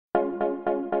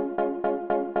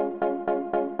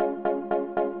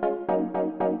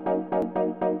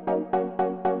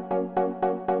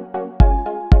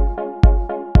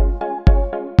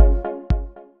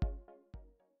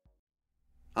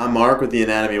I'm Mark with the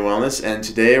Anatomy of Wellness, and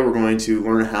today we're going to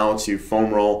learn how to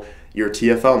foam roll your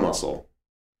TFL muscle.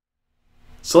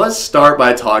 So let's start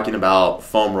by talking about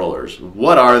foam rollers.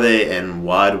 What are they and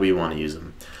why do we want to use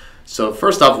them? So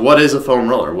first off, what is a foam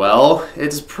roller? Well,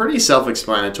 it's pretty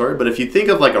self-explanatory, but if you think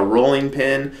of like a rolling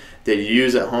pin that you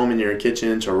use at home in your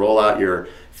kitchen to roll out your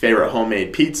favorite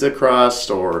homemade pizza crust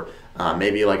or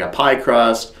maybe like a pie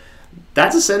crust,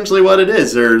 that's essentially what it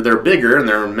is. They're bigger and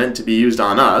they're meant to be used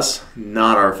on us,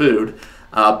 not our food,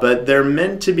 but they're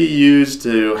meant to be used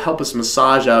to help us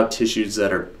massage out tissues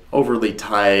that are overly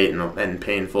tight and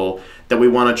painful that we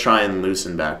want to try and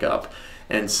loosen back up.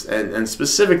 And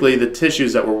specifically the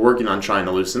tissues that we're working on trying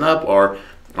to loosen up are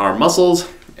our muscles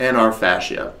and our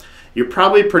fascia. You're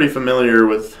probably pretty familiar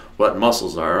with what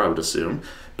muscles are, I would assume,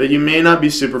 but you may not be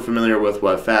super familiar with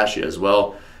what fascia is.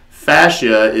 Well,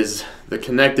 fascia is the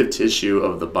connective tissue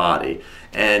of the body,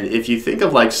 and if you think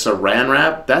of like saran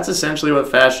wrap, that's essentially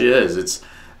what fascia is.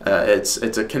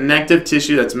 It's a connective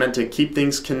tissue that's meant to keep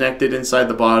things connected inside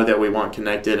the body that we want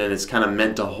connected, and it's kind of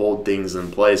meant to hold things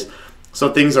in place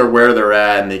so things are where they're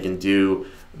at and they can do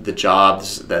the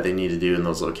jobs that they need to do in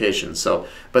those locations. So,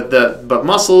 but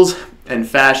muscles and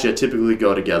fascia typically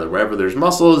go together. Wherever there's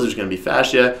muscles, there's going to be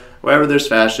fascia. Wherever there's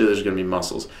fascia, there's going to be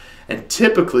muscles. And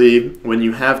typically, when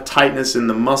you have tightness in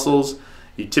the muscles,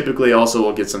 you typically also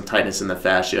will get some tightness in the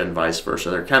fascia and vice versa.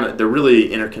 They're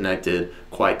really interconnected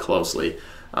quite closely.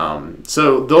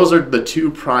 So those are the two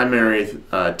primary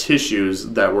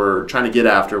tissues that we're trying to get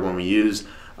after when we use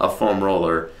a foam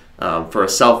roller for a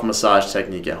self-massage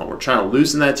technique at home. We're trying to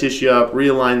loosen that tissue up,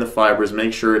 realign the fibers,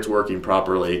 make sure it's working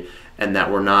properly, and that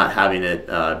we're not having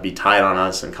it be tight on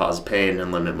us and cause pain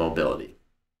and limit mobility.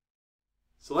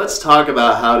 So let's talk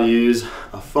about how to use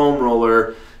a foam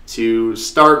roller to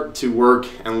start to work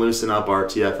and loosen up our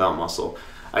TFL muscle.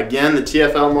 Again, the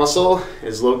TFL muscle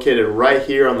is located right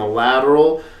here on the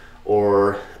lateral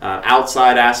or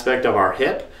outside aspect of our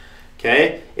hip.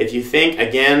 Okay, if you think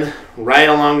again right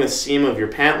along the seam of your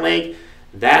pant leg,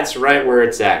 that's right where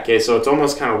it's at. Okay, so it's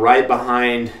almost kind of right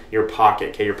behind your pocket.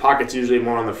 Okay, your pocket's usually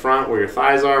more on the front where your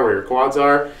thighs are, where your quads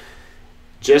are.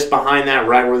 Just behind that,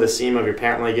 right where the seam of your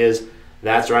pant leg is,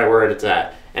 that's right where it's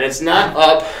at. And it's not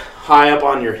up high up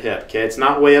on your hip. Okay, it's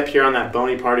not way up here on that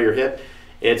bony part of your hip.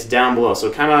 It's down below.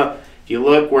 So kind of, if you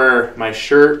look where my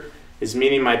shirt is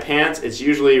meeting my pants, it's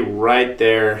usually right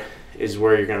there is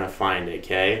where you're going to find it.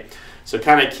 Okay, so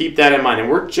kind of keep that in mind. And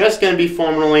we're just going to be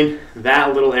foam rolling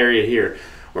that little area here.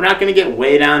 We're not going to get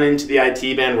way down into the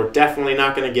IT band. We're definitely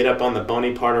not going to get up on the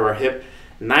bony part of our hip.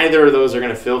 Neither of those are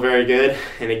going to feel very good.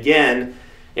 And again,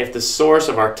 if the source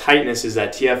of our tightness is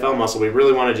that TFL muscle, we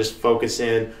really want to just focus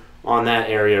in on that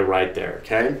area right there.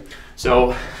 Okay,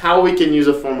 so how we can use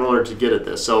a foam roller to get at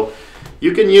this. So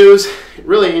you can use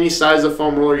really any size of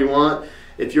foam roller you want.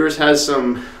 If yours has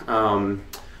some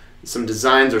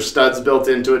designs or studs built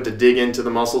into it to dig into the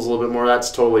muscles a little bit more,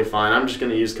 that's totally fine. I'm just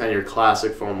going to use kind of your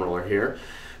classic foam roller here.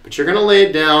 But you're going to lay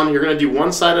it down. You're going to do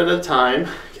one side at a time.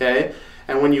 Okay,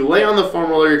 and when you lay on the foam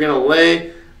roller, you're going to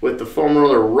lay with the foam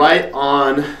roller right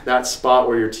on that spot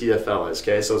where your TFL is.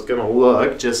 Okay, so it's going to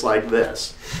look just like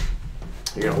this.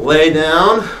 You're going to lay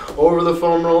down over the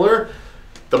foam roller.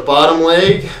 The bottom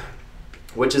leg,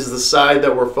 which is the side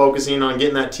that we're focusing on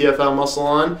getting that TFL muscle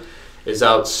on, is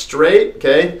out straight.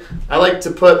 Okay, I like to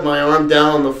put my arm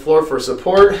down on the floor for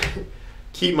support,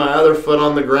 keep my other foot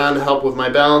on the ground to help with my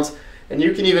balance, and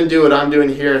you can even do what I'm doing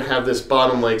here and have this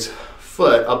bottom leg's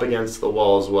foot up against the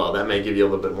wall as well. That may give you a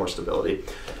little bit more stability.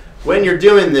 When you're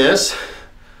doing this,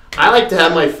 I like to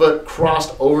have my foot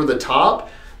crossed over the top.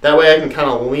 That way I can kind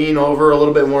of lean over a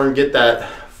little bit more and get that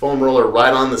foam roller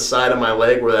right on the side of my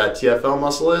leg where that TFL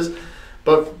muscle is.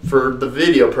 But for the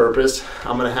video purpose,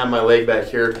 I'm going to have my leg back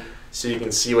here so you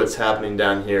can see what's happening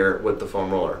down here with the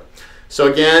foam roller.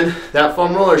 So again, that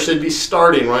foam roller should be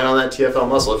starting right on that TFL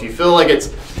muscle. If you feel like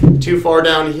it's too far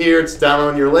down here, it's down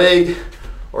on your leg,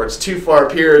 or it's too far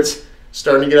up here, it's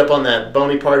starting to get up on that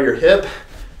bony part of your hip,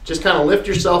 just kind of lift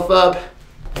yourself up,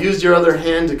 use your other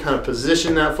hand to kind of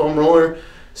position that foam roller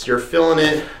so you're feeling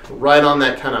it right on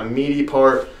that kind of meaty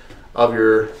part of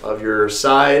your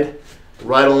side,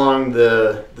 right along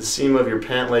the seam of your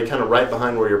pant leg, kind of right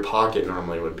behind where your pocket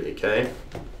normally would be. Okay,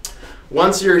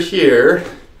 once you're here,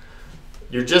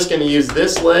 you're just going to use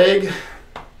this leg,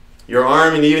 your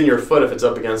arm, and even your foot if it's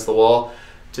up against the wall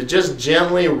to just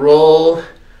gently roll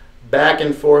back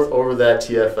and forth over that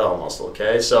TFL muscle.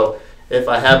 Okay, so if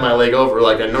I have my leg over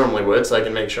like I normally would, so I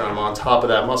can make sure I'm on top of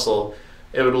that muscle,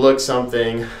 it would look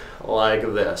something like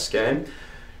this. Okay,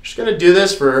 just going to do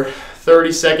this for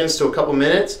 30 seconds to a couple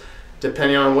minutes,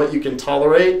 depending on what you can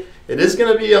tolerate. It is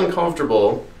going to be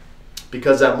uncomfortable,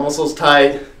 because that muscle's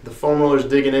tight, the foam roller's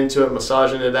digging into it,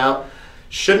 massaging it out.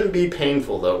 Shouldn't be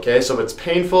painful though, okay? So if it's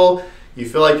painful, you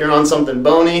feel like you're on something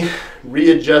bony,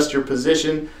 readjust your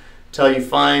position till you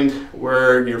find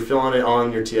where you're feeling it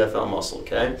on your TFL muscle,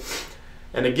 okay?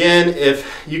 And again, if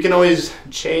you can always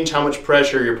change how much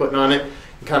pressure you're putting on it,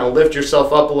 you kind of lift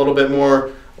yourself up a little bit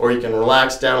more, or you can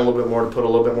relax down a little bit more to put a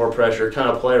little bit more pressure, kind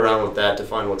of play around with that to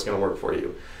find what's going to work for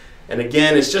you. And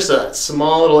again, it's just a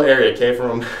small little area, okay,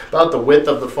 from about the width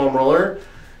of the foam roller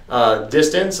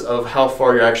distance of how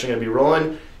far you're actually going to be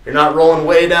rolling. You're not rolling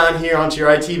way down here onto your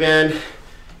IT band.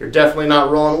 You're definitely not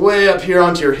rolling way up here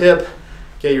onto your hip.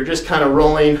 Okay, you're just kind of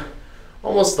rolling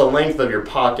almost the length of your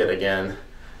pocket again,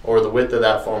 or the width of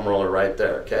that foam roller right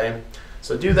there, okay?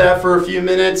 So do that for a few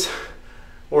minutes,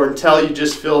 or until you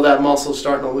just feel that muscle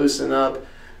starting to loosen up.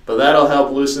 But that'll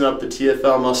help loosen up the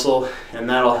TFL muscle, and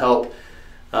that'll help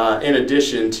in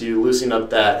addition to loosening up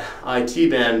that IT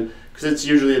band, because it's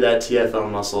usually that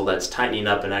TFL muscle that's tightening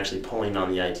up and actually pulling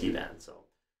on the IT band. So.